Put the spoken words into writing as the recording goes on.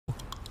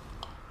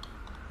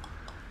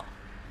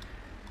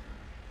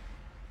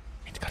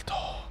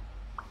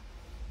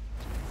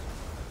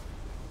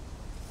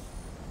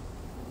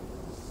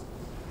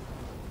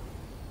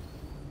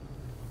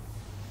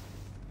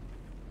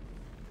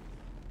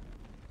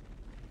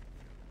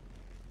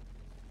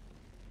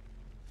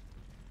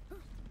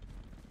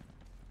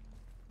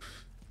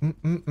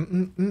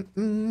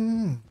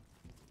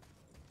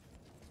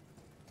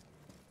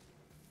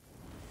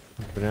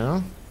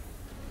Dobra.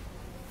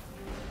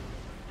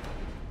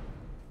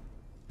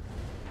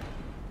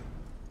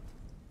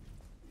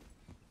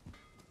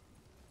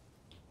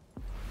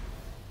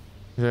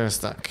 Teraz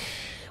tak.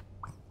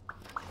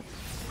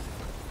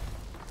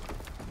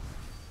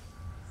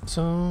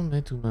 Co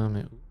my tu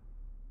mamy?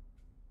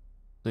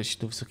 Dojść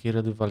do Wysokiej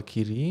Rady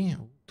Walkirii.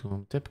 Tu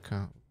mam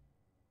tepka.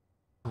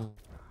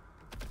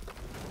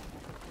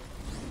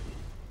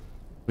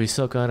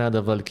 Wysoka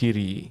Rada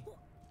Walkirii.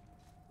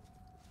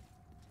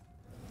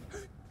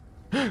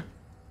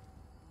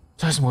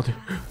 Co jest, młody?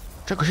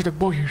 Czego się tak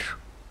boisz?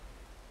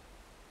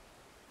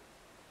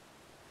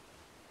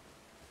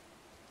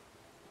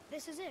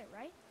 This is it,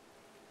 right?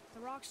 The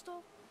rock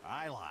stall?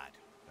 Aye, lad.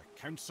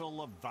 The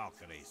Council of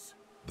Valkyries.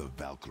 The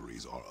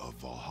Valkyries are of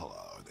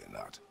Valhalla, are they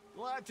not?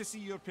 Glad to see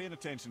you're paying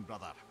attention,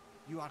 brother.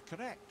 You are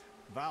correct.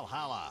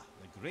 Valhalla,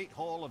 the great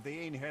hall of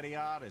the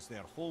Einherjar, is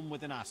their home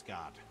within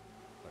Asgard.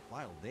 But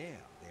while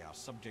there, they are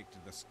subject to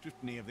the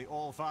scrutiny of the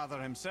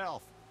All-Father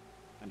himself.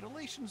 And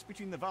relations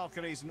between the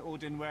Valkyries and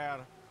Odin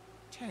were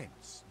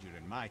tense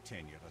during my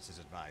tenure as his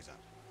advisor.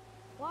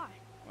 Why?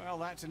 Well,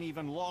 that's an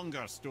even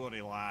longer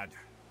story, lad.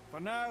 For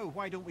now,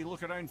 why don't we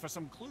look around for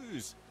some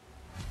clues?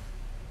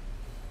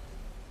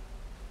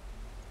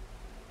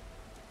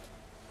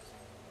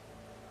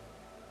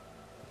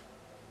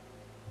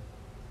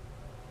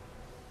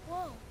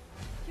 Whoa,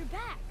 you're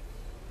back.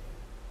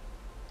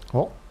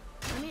 O!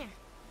 Come here.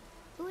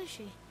 Who is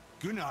she?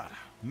 Gunnar,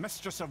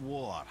 Mistress of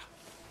War.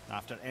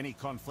 After any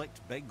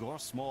conflict, big or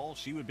small,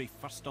 she would be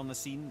first on the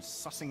scene,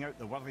 sussing out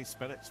the worthy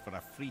spirits for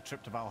a free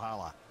trip to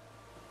Valhalla.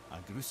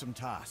 A gruesome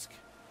task,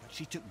 but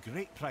she took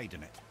great pride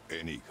in it.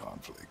 Any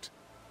conflict.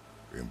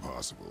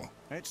 Impossible.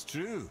 It's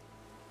true.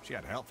 She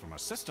had help from her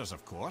sisters,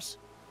 of course,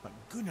 but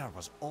Gunnar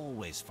was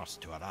always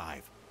first to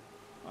arrive.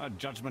 Her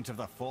judgment of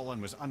the fallen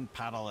was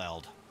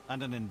unparalleled,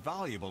 and an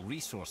invaluable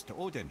resource to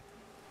Odin.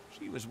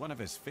 She was one of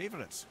his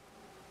favorites.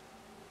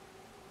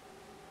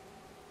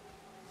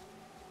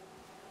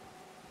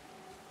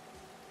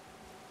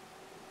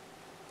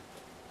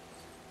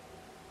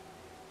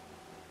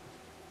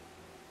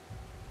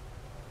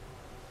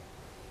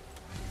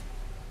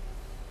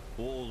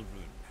 Olrun,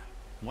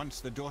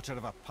 once the daughter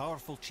of a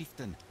powerful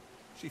chieftain,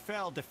 she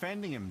fell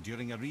defending him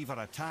during a Reaver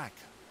attack.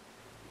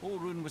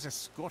 Olrun was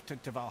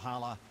escorted to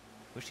Valhalla,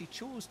 where she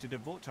chose to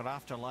devote her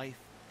afterlife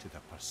to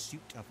the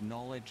pursuit of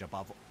knowledge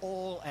above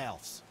all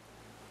else.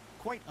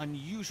 Quite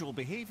unusual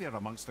behavior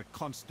amongst the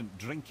constant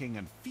drinking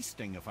and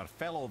feasting of her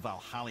fellow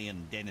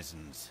Valhallian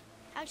denizens.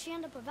 How'd she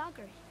end up a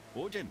Valkyrie?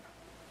 Odin.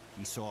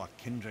 He saw a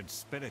kindred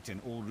spirit in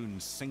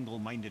Olrun's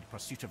single-minded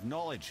pursuit of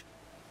knowledge.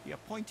 He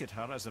appointed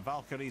her as the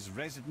Valkyrie's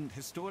resident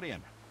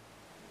historian.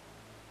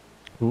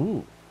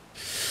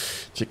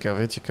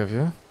 Ciekawie,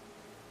 ciekawie.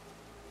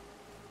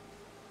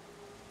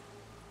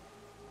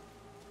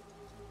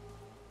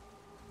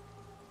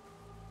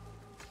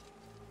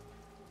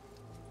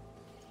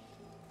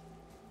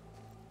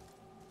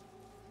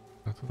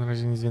 A tu na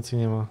razie nic więcej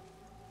nie ma.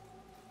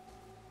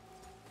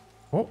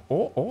 O.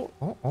 Well,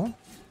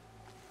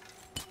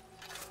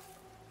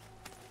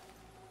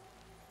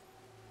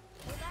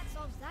 that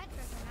solves that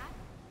treasure map.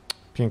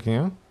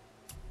 Pięknie.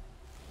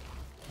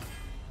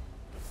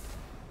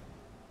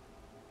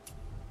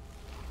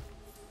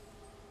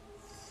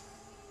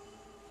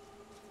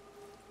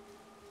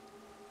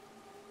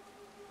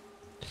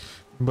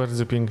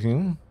 Bardzo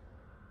pięknie.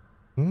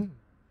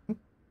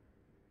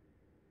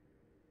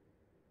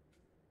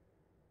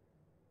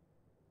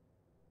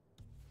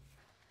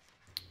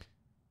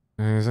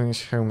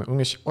 Zanieść hełmy.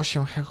 Unieść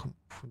 8 hełmów.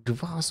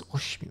 2 z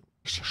 8.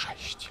 Jeszcze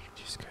 6.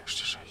 Ludziska,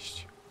 jeszcze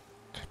 6.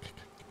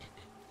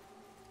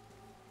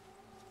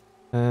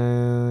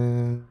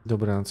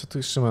 Dobra, co tu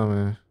jeszcze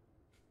mamy?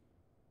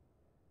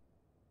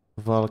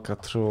 Walka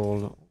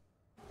troll.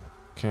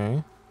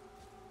 Okej.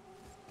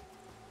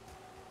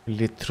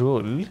 Le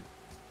troll.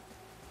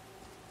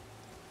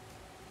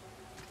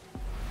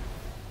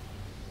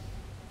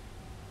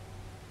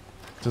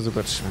 To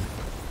zobaczmy.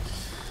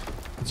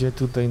 Gdzie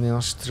tutaj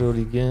nasz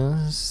trollik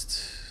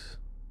jest?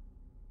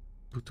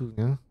 Tu,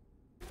 nie?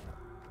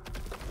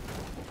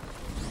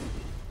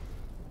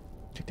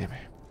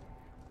 Idziemy.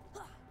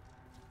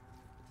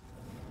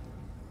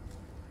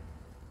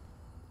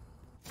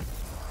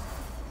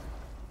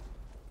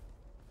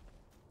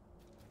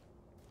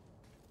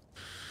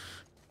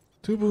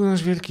 Tu był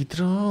nasz wielki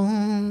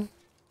tron.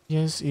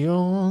 Jest i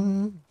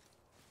on.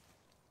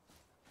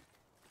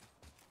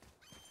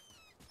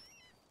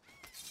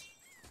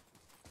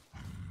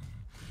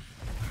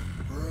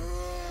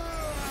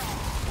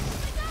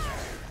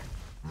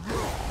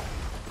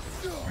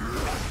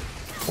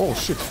 Oh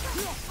shit.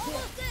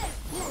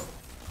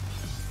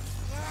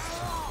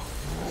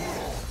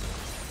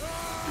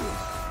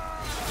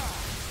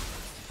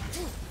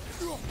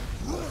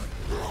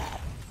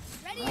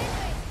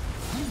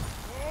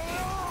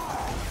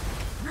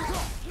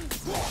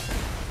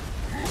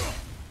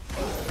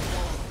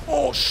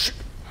 Oh shit.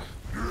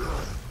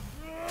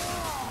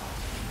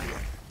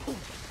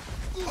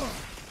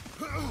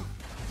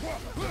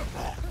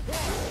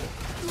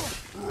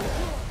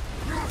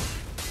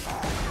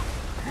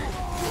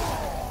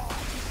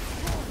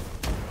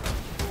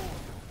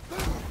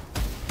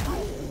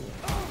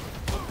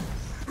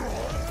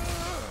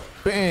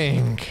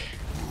 Bang!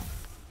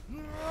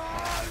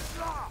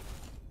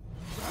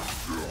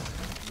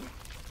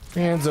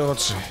 Między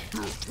oczy.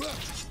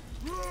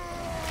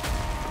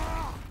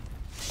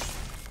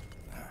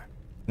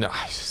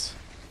 Nice.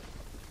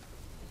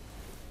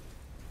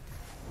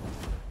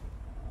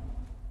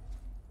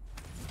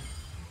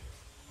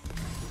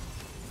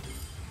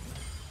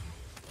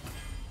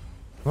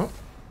 O.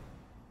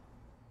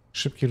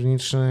 Szybkie,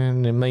 runiczne,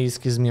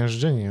 nemejskie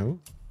zmiażdżenie.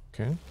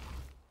 Okej.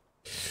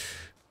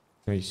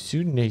 Nice,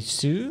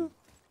 nice.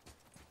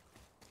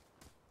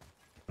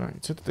 No i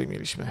co tutaj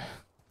mieliśmy?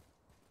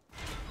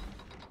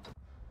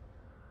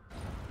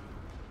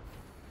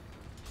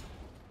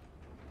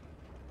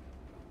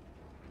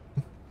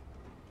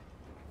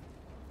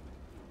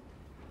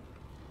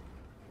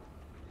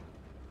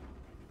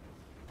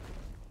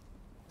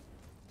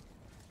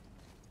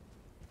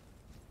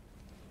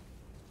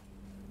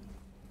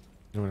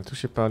 Dobra, tu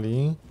się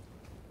pali.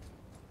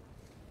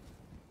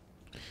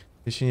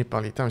 Tu się nie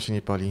pali, tam się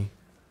nie pali.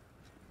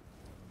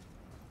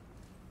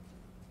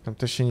 Tam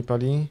też się nie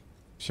pali?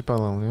 Się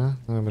palą, nie?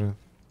 Dobra.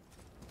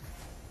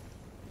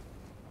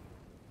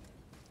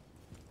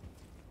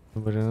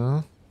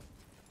 Dobra.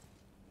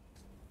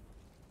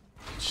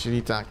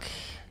 Czyli tak.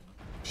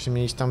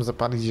 Musimy iść tam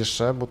zapalić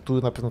jeszcze, bo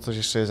tu na pewno coś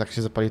jeszcze jest, jak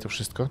się zapali to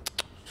wszystko.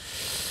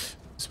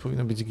 To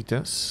powinno być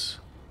gites.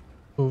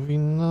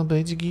 Powinno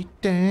być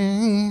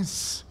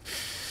gites.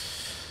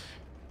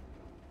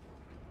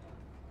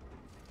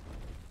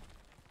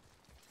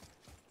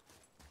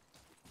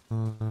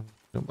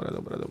 Dobra,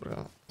 dobra,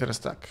 dobra. Teraz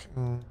tak.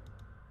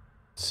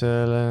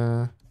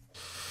 Cele.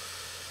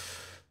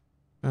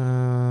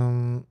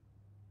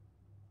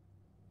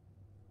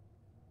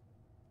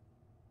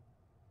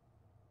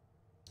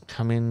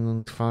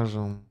 Kamienną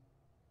twarzą.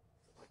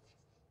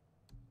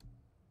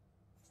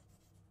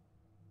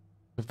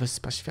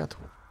 Wyspa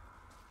światła.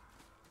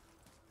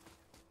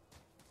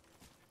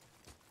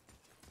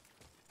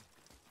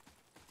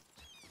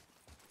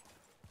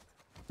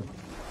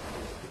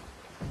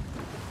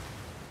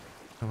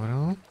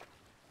 Dobra.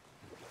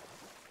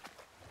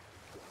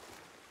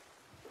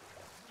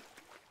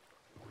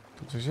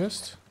 Tu coś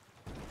jest?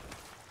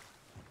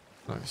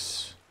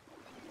 Nice.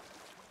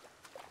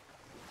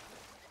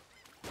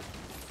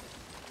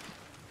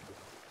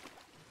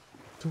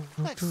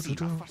 Let's see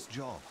my first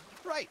job.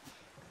 Right.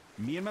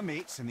 Me and my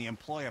mates in the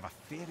employ of a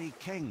fairy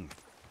king.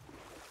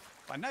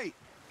 By night,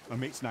 my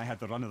mates and I had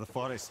the run of the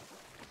forest.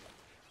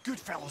 Good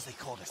fellows they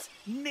called us.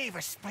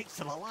 Never spites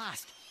to the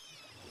last.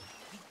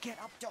 We'd get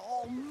up to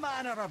all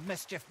manner of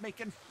mischief,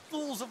 making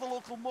fools of the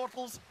local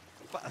mortals.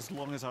 But as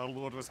long as our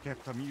lord was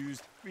kept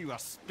amused, we were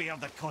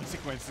spared the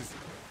consequences.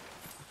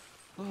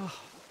 Oh.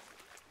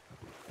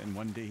 Then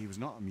one day he was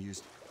not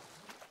amused,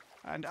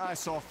 and I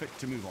saw fit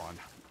to move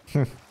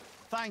on.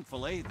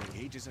 Thankfully,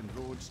 the ages and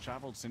roads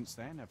travelled since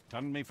then have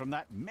turned me from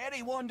that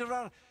merry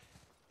wanderer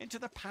into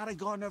the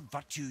paragon of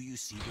virtue you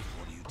see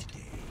before you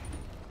today.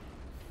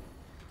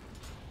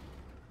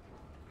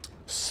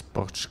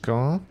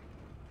 Spoczko.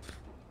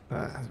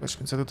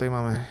 Zobaczmy, co tutaj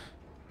mamy.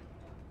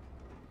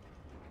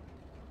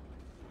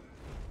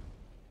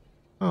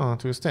 O,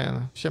 tu jest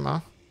ten.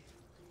 Siema.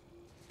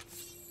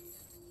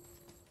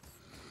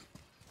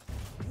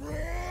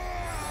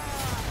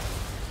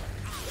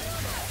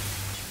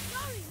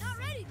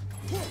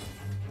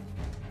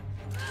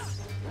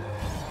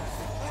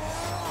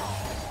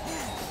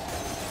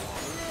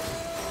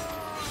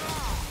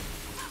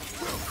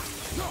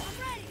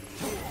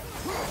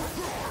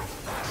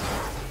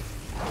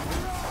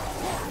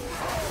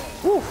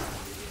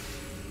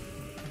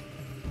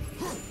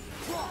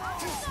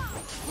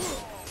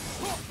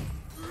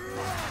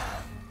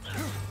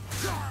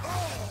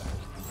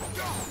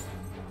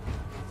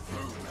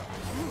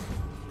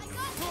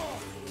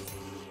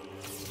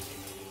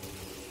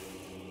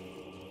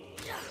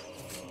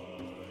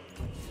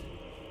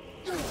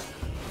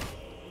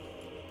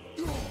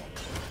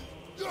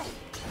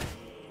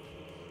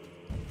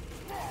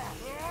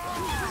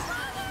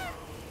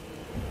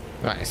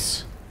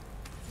 Nice.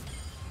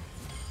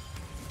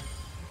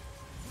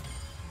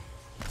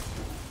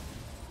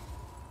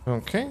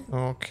 Okay,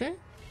 okay.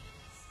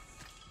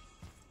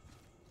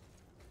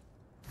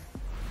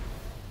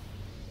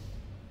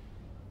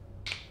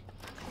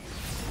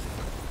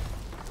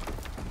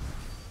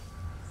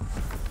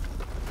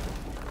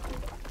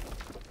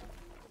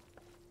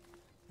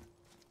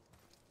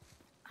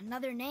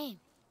 Another name.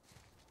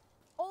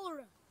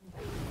 Olra.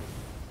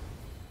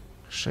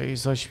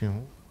 6 z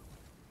 8.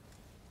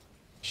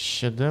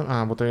 7.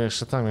 A, bo to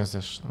jeszcze tam jest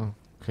też.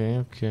 Okej,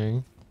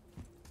 okej.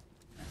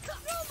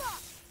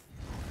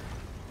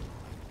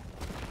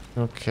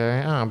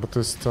 Okej, a, bo to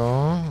jest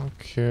to.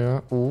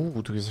 Okej.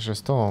 Tu jest jeszcze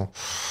to.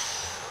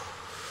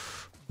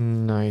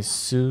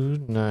 Nice,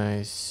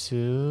 nice.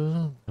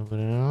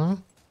 Dobra.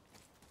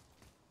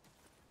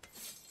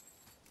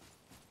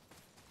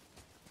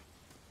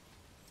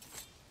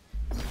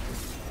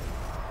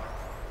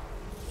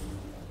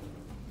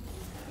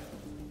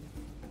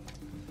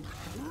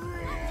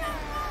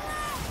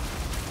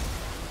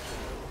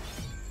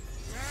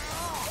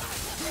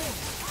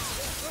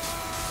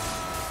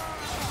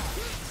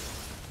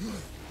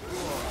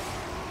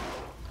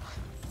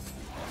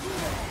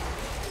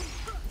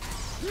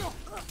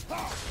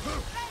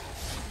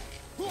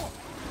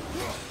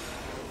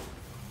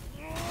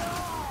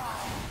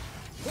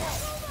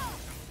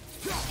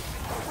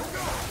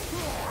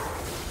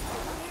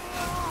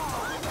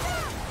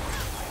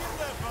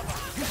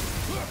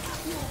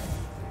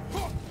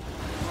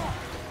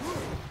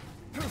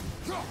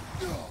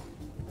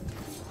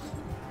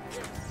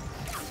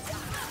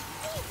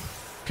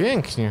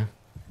 Pięknie.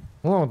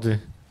 Młody.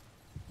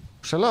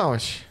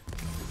 Przelałeś.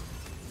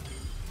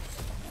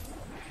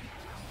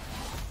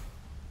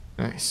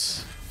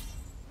 Nice.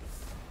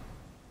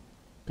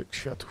 Pyk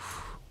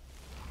światów.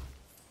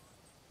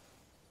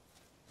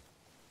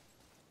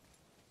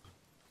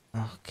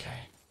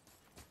 Okej.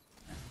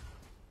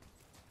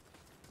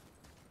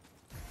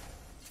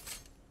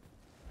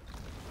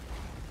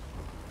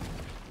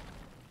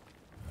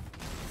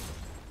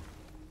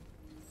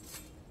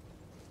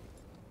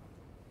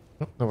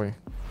 No, dawaj.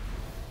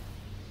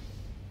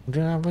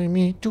 Dawaj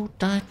mi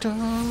tutaj to.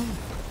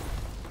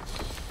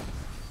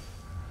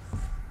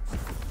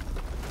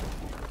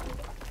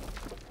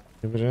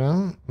 Dobra.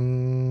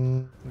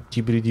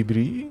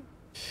 Dibri.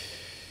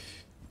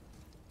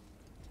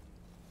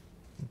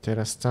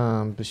 Teraz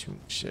tam byśmy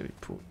musieli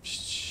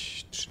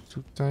pójść. Czy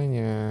tutaj?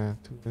 Nie.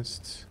 Tu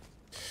jest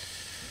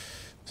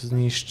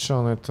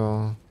zniszczone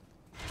to.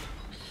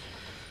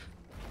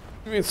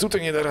 Więc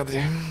tutaj nie da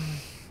rady.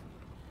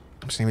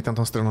 Przynajmniej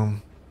tamtą stroną.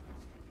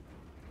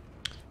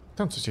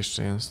 Tam coś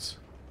jeszcze jest.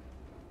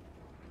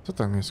 Co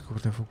tam jest,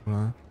 kurde, w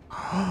ogóle?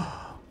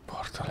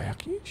 Portal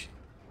jakiś?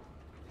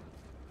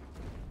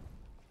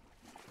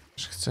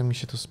 Chce mi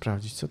się to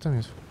sprawdzić. Co tam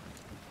jest?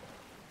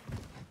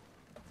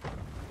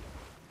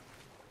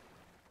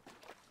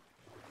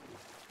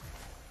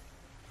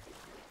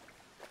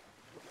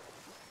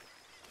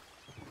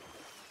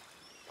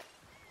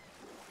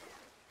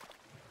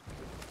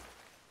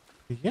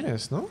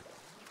 Jest, no.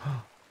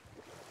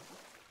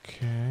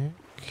 Okej.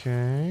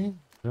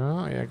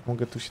 Dobra, a jak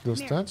mogę tu się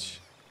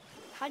dostać?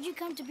 How'd you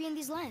come to be in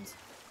these lands?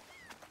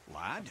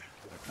 Lad,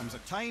 there comes a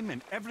time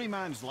in every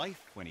man's life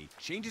when he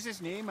changes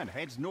his name and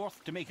heads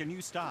north to make a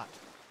new start.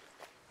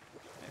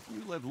 If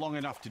you live long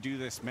enough to do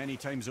this many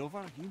times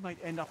over, you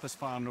might end up as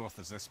far north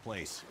as this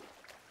place.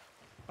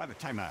 By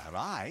the time I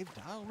arrived,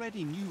 I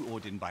already knew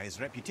Odin by his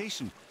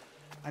reputation,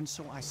 and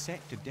so I set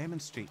to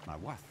demonstrate my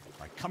worth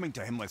by coming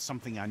to him with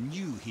something I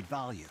knew he'd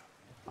value.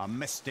 A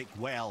mystic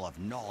well of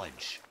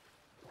knowledge.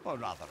 Or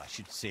rather, I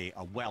should say,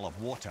 a well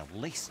of water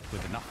laced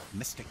with enough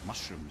mystic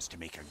mushrooms to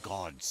make a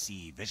god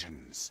see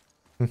visions.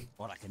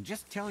 Or I can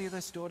just tell you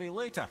the story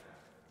later.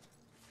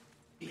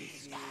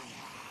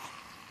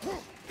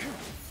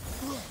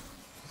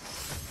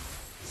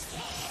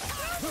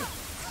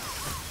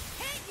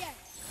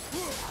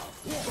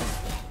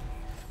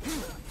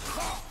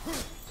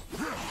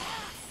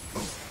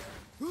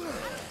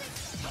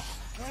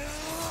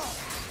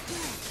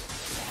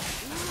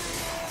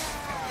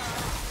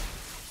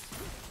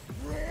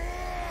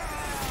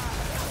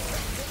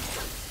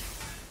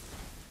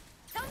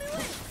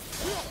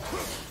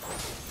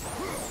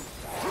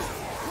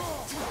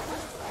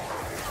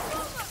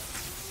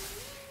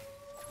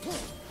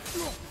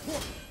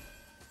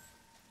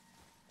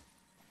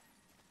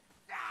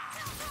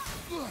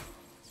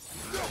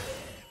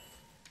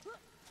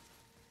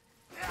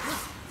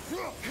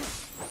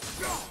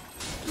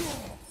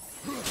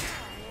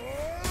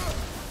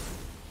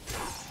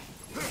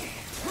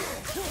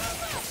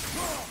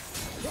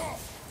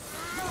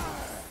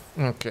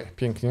 Okej,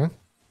 pięknie.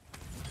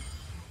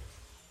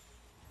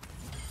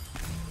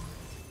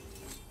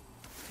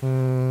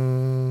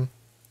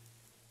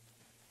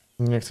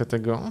 Nie chcę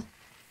tego.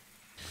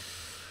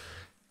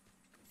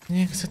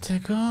 Nie chcę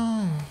tego.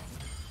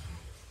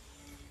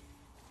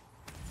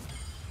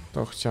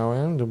 To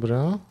chciałem,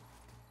 dobra.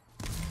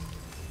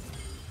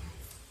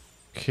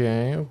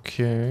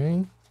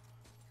 Okej.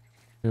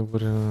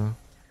 Dobra.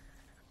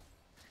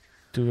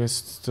 Tu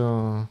jest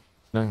to...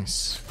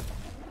 Nice.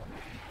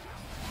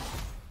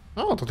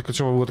 O, to tylko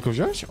trzeba było tylko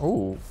wziąć? O,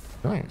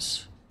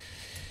 nice.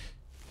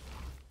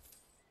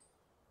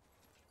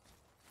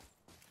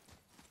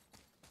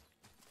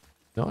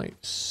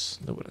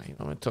 Nice. Dobra, i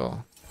mamy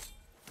to.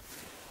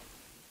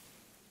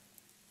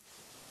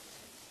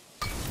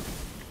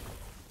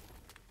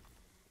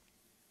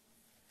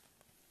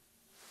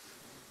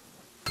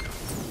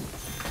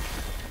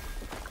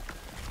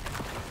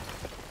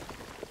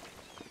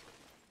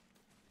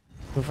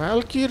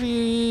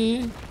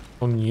 Valkyrie!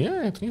 O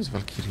nie, to nie jest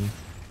Valkyrie.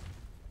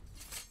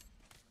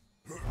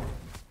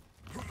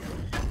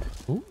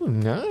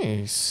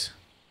 Nice.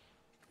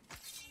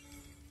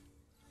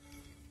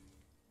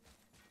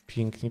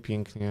 Pięknie,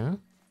 pięknie.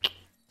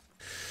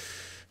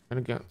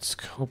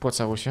 Elegancko.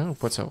 Opłacało się,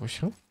 opłacało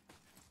się.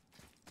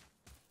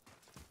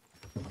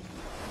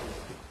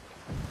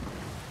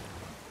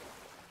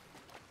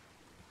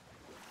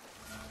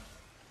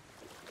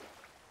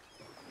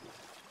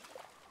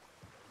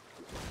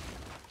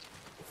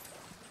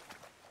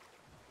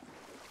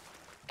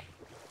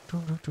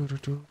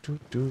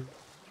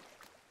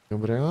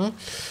 Dobra.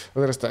 A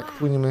teraz tak,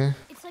 płyniemy.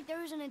 It's like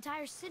there was an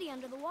entire city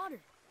under the water.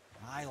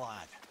 Aye,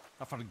 lad.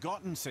 A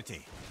forgotten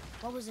city.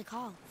 What was it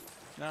called?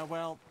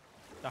 Well,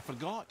 I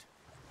forgot.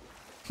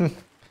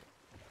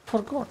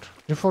 Forgot.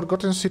 The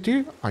Forgotten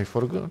City? I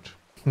forgot.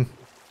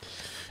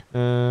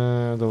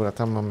 Dobra,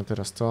 tam mamy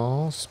teraz to.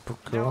 Now, I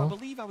Spoko.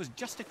 believe I was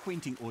just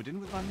acquainting Odin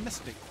with my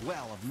mystic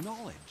well of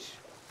knowledge.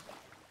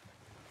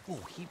 Oh,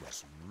 he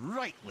was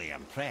rightly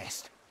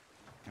impressed.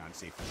 Can't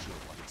say for sure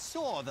what he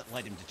saw that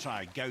led him to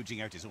try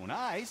gouging out his own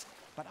eyes,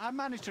 but I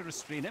managed to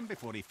restrain him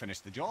before he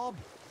finished the job.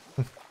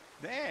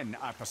 Then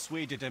I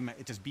persuaded him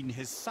it has been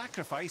his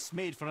sacrifice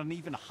made for an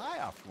even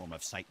higher form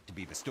of sight to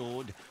be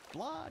bestowed.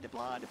 Blah, de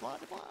blah, de blah,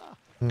 de blah.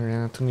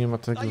 Nie, tu nie ma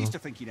tego. I used to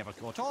think he never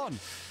caught on.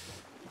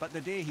 But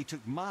the day he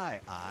took my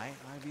eye,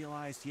 I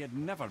realized he had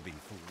never been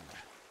fooled.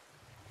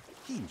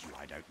 He knew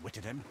I'd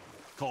outwitted him,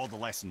 called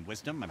the lesson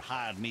wisdom, and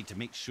hired me to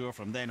make sure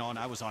from then on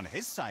I was on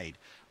his side.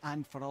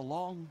 And for a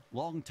long,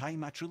 long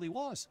time I truly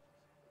was.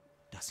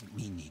 Doesn't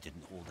mean he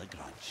didn't hold a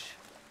grudge.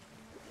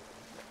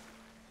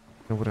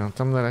 Dobra,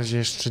 tam na razie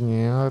jeszcze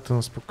nie, ale to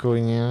na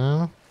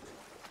spokojnie.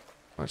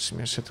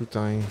 Patrzmy jeszcze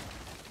tutaj.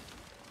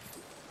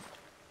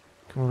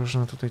 Jak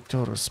można tutaj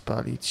to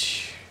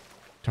rozpalić?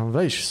 Tam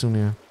wejść w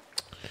sumie.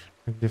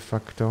 Tak de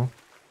facto.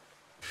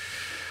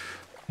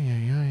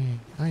 Ajajaj,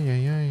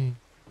 ajajaj.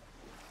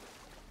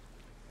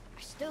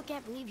 I still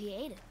can't believe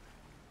he ate it.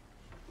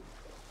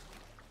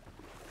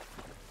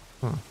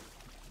 Huh.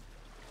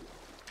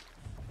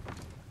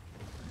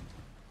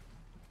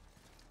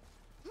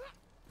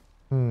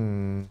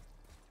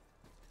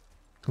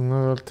 Tu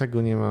nadal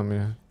tego nie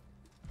mamy.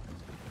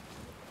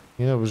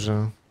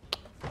 Niedobrze.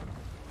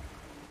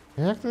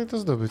 Jak tutaj to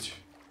zdobyć?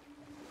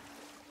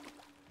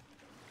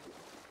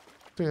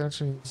 Tu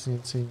raczej nic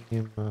więcej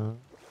nie ma.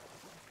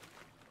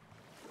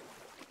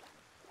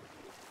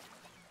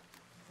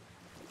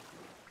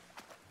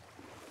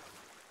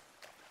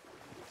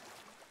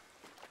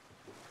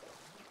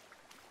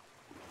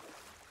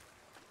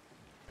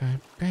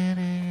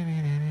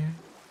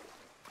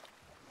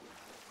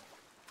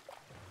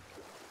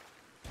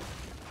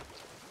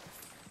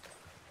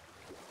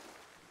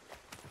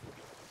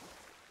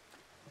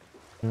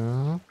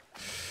 No.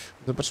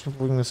 Zobaczmy,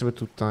 powinno sobie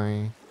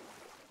tutaj.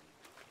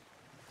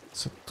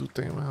 Co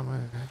tutaj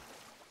mamy?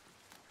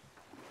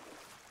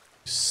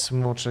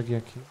 Smoczek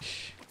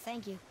jakiś.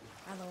 Thank you,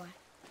 by the way,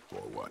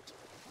 For what?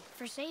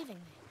 for saving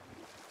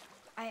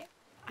me.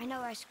 I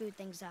know I screwed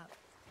things up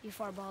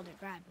before Baldur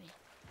grabbed me.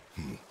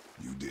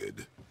 You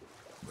did.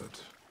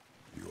 But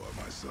you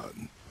are my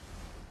son.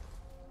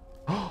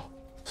 O!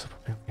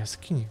 Zrobiłem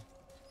jaskinię.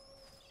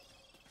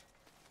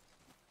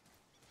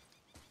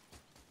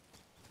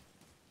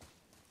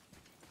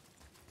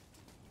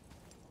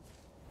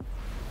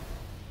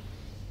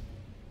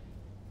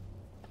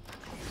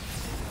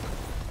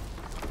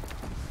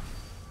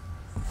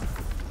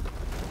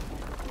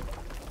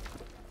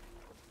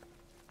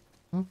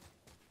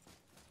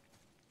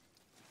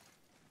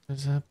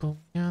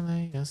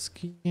 Zapomniane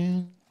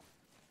jaskinie.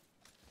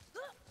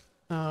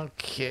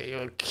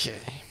 Okej.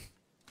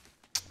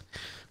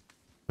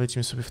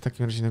 Wejdźmy sobie w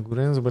takim razie na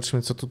górę.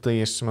 Zobaczymy, co tutaj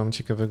jeszcze mamy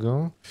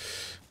ciekawego.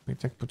 No i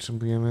tak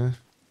potrzebujemy.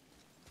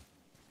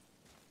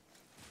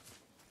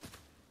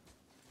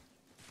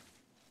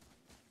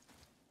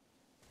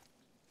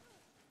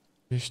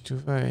 Gdzieś tu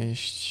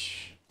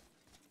wejść.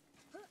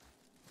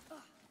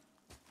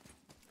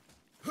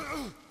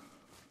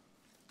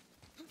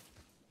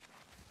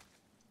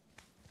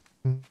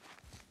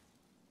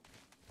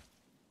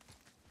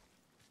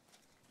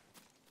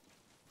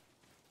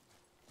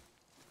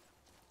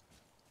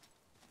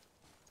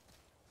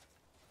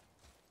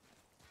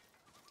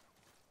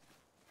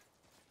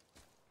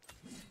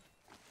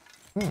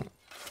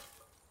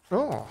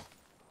 O!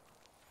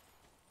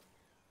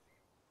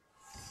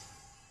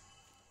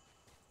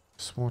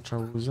 Smocza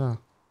łza.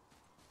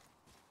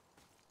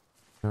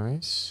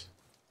 Nice.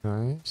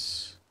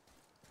 Nice.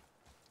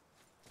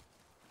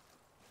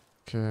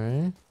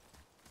 Okej.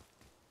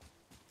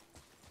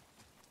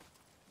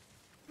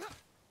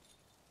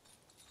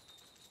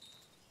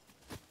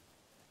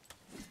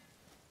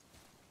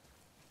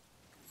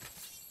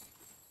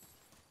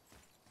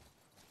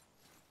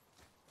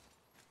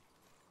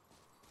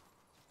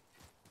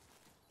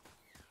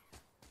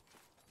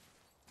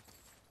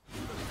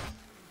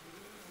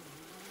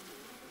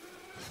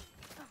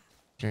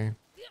 Okej.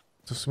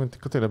 To w sumie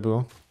tylko tyle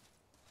było.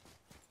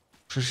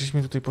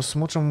 Przeszliśmy tutaj po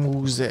smoczą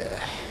łzę.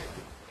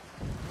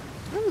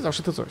 No,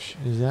 zawsze to coś.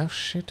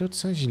 Zawsze to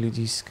coś,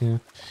 ludziska.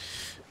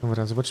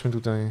 Dobra, zobaczmy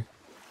tutaj.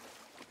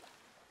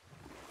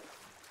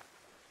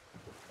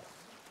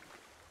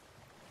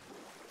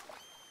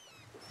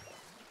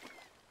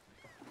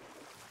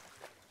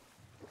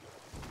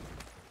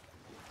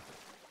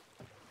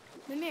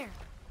 Mimir,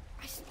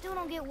 I still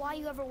don't get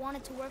why you ever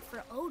wanted to work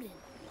for Odin.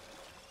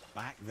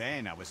 Back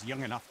then, I was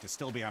young enough to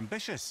still be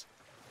ambitious.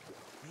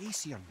 The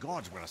Aesir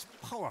gods were as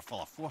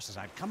powerful a force as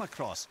I'd come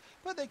across,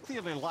 but they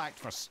clearly lacked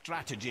for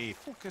strategy,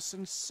 focus,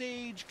 and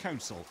sage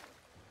counsel.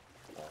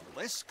 All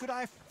this could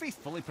I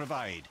faithfully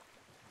provide.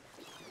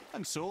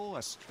 And so,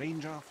 a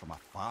stranger from a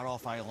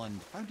far-off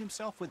island found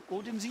himself with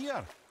Odin's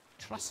ear,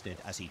 trusted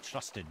as he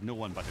trusted no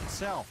one but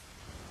himself.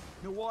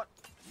 You know what?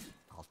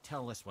 I'll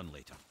tell this one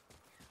later.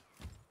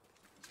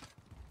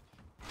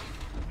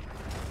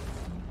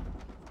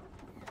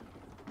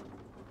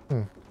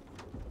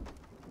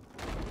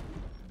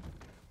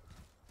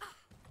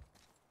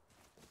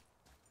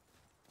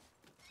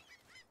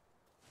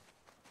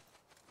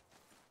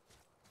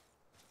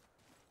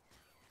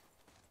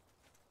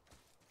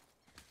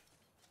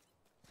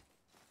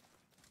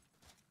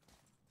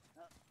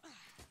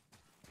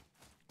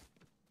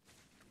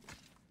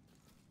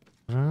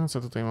 Dobra,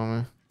 co tutaj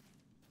mamy?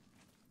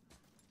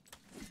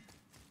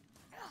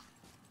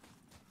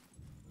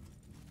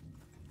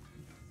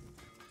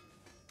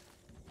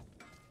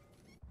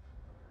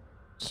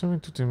 Co my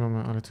tutaj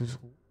mamy? Ale to jest...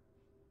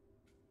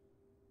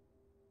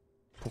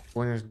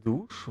 Pochłaniać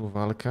dusz?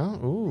 Walka?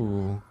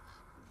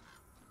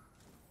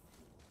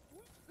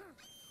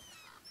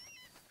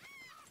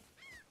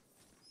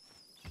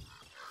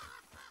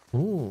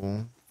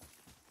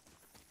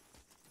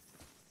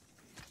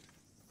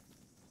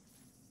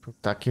 To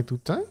takie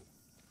tutaj?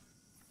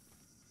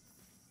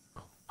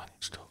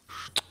 Pochłaniać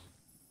dusz.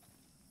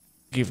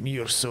 Give me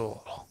your soul.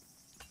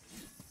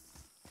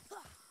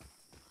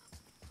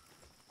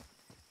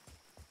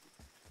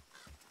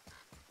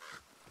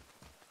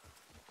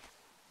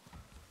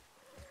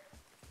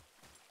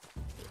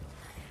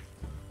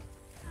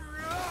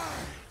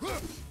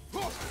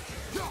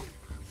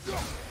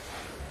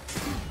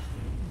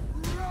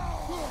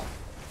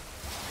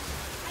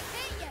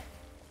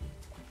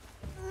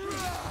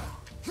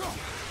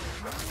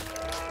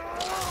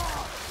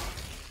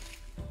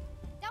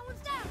 That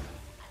one's down.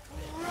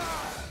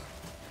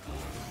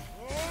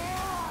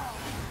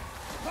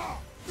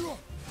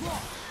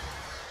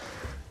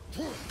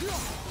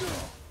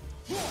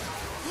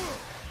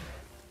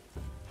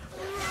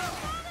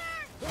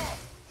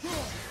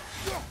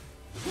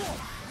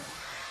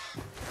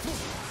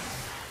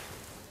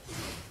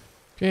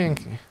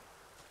 Pięknie.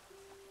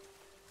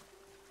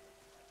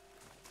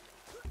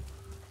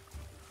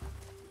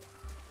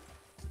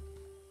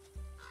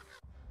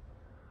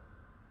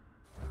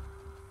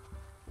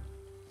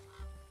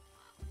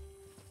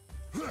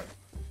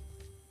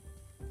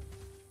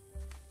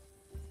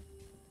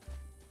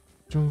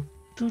 Tu.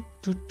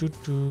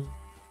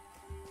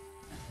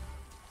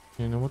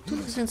 Nie no, bo tu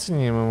nic więcej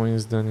nie ma moim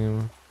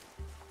zdaniem.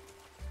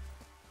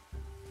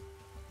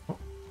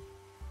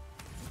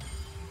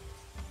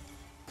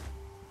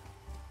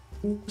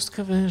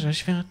 Pustka węża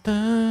świata.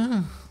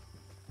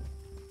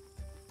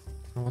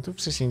 No tu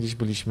wcześniej gdzieś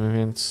byliśmy,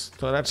 więc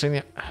to raczej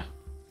nie...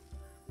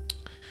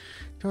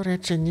 To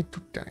raczej nie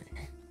tutaj.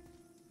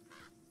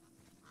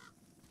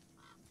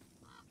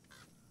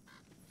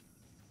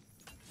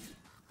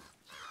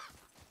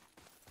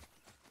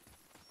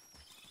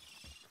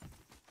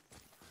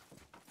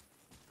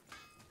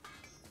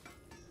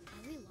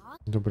 Are we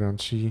lost? Dobra,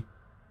 czyli...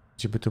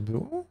 Gdzie by to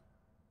było?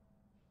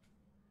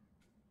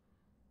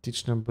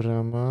 Tyczna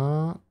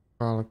brama,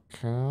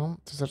 walka.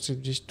 To znaczy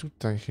gdzieś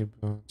tutaj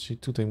chyba. Czyli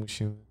tutaj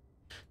musimy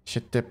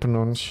się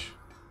tepnąć.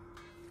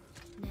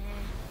 Nah.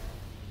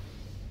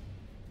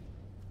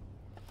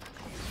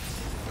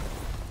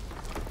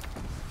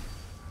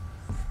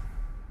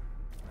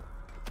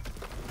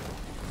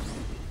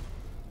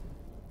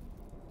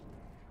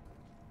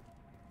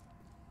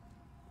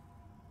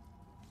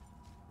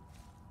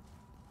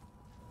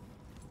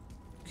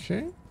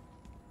 Okej.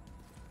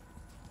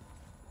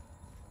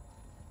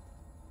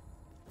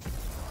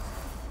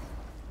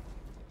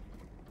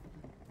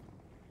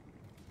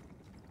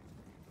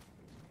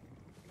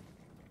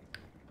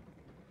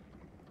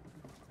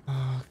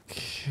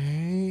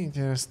 Okej,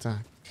 teraz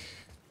tak.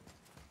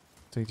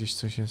 Tutaj gdzieś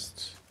coś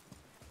jest.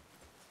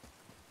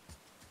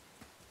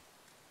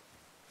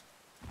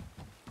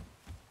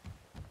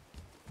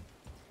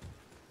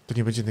 To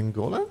nie będzie ten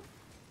golem?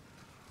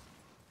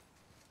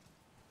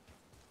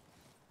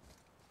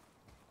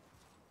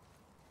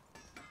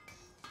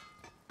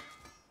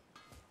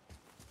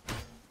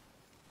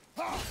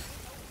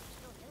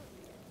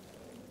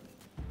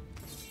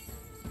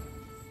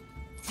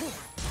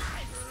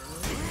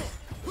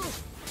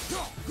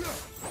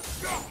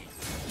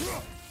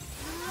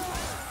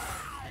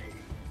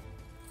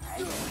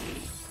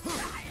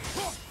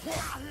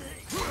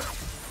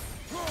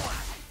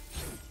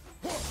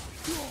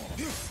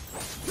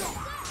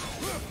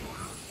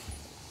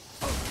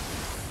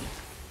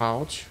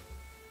 Ouch.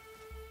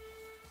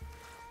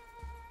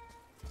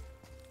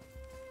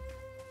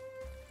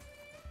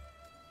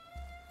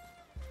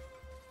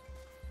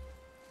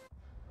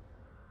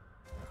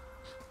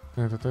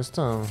 Nie, to jest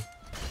to.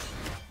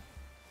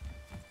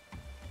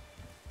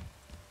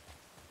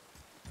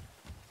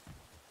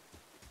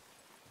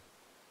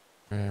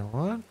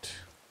 What?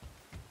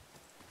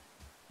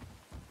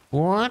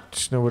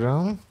 What?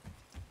 Dobra.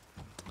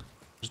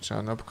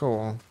 Trzeba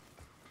naokoło.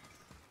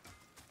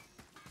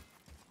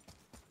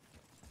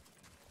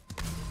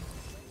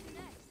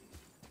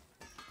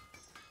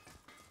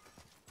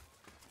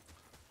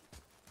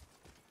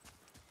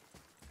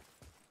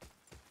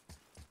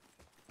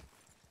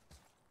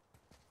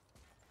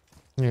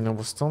 Nie no,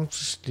 bo stąd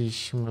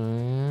przyszliśmy,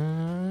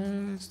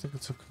 z tego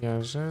co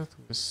kojarzę, to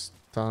jest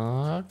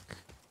tak.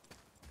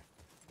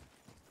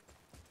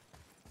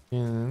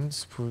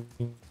 Więc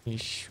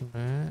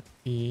powinniśmy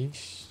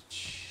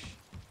iść...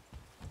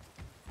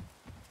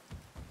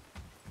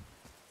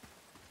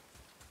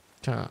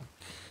 Tak.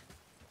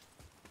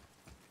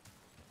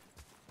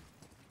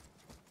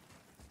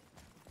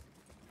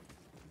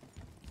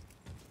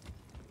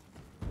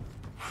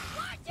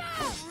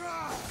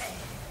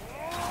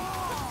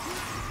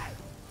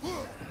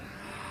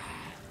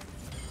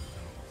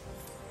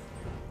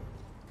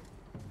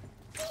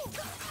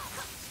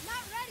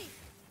 Not ready.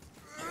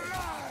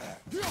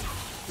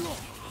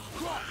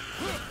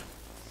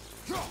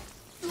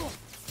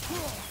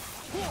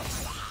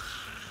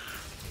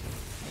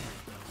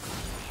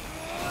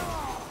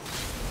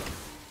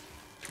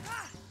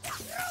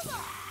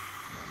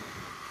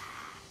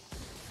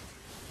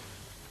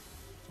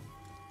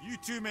 You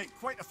two make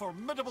quite a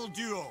formidable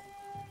duo.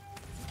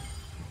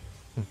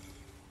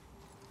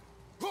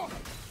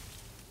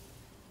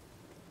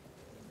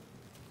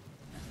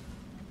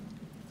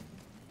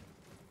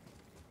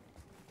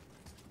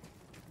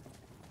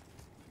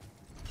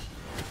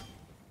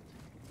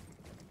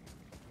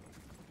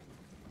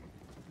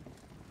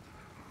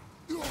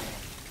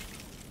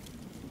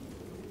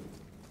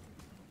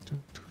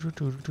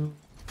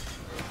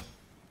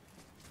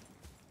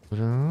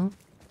 Dobra.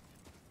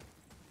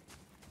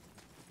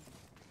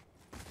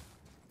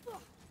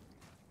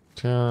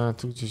 Ta,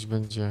 tu gdzieś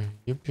będzie.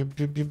 Jep,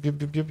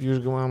 już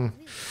go mam.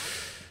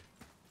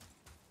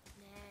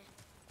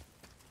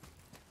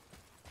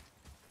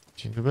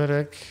 Dzień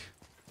doberek.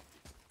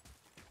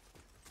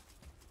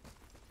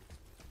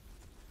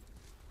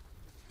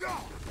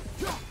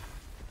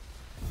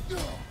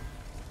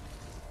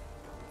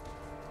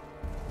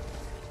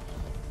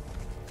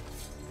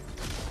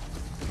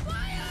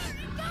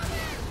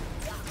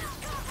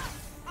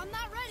 I'm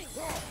not ready.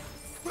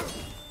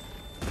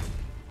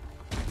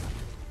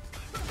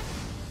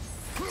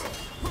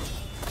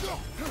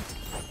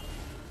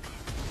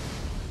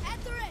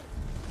 At the ready.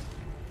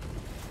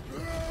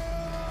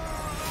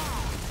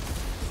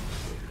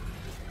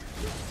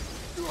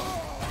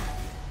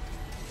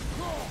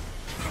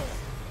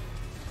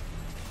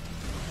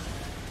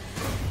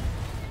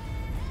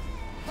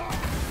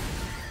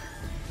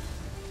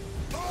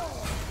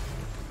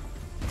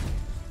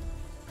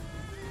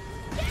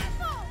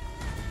 Careful!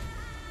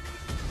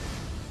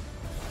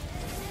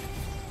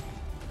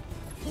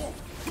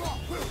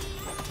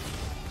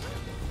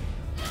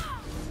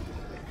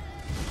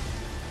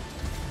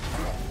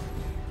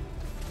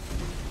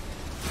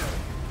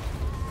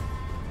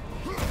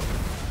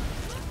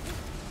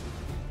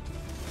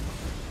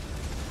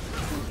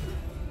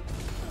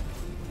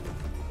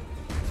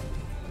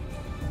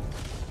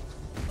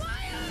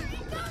 Fire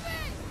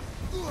incoming!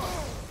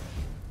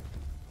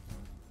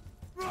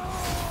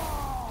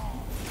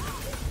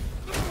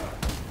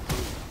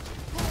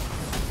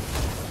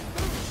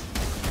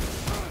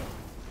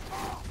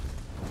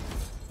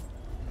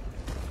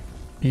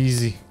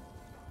 Easy.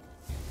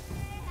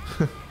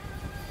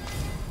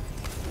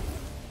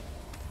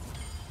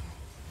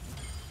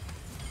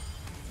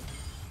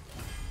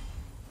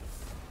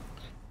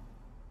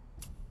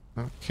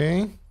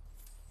 Okej.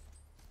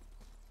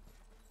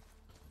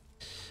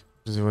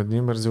 Bardzo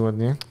ładnie, bardzo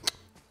ładnie.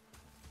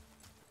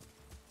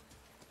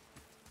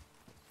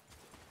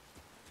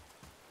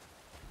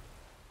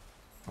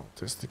 O,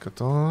 to jest tylko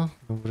to.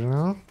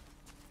 Dobra.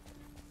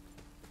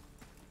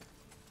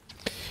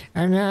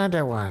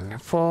 Another one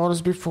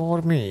falls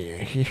before me.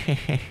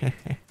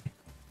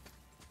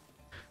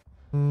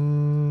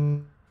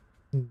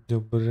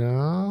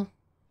 Dobra.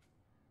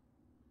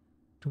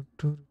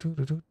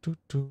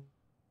 Tu.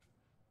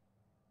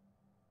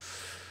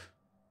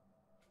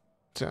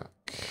 Tak.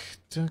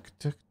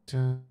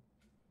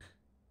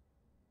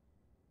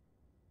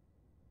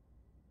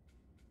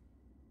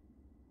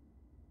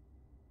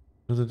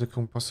 Do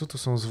kompasu to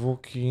są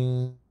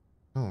zwłoki.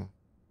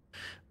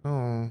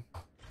 O.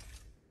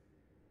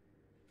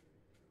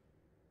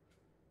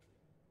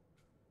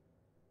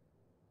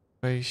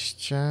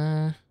 Wejście.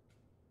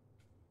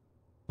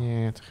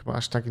 Nie, to chyba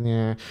aż tak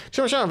nie.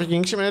 Siema,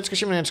 Wiking,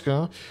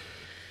 siemaneczko.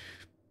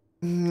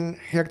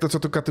 Jak to, co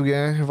tu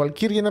katuje?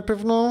 Walkirie na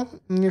pewno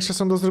jeszcze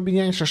są do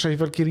zrobienia, jeszcze 6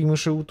 Walkirii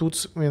muszę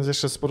utłuc, więc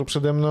jeszcze sporo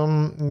przede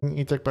mną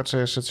i tak patrzę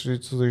jeszcze, czy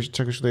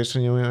czegoś tutaj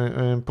jeszcze nie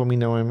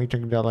pominąłem i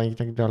tak dalej,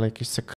 jakieś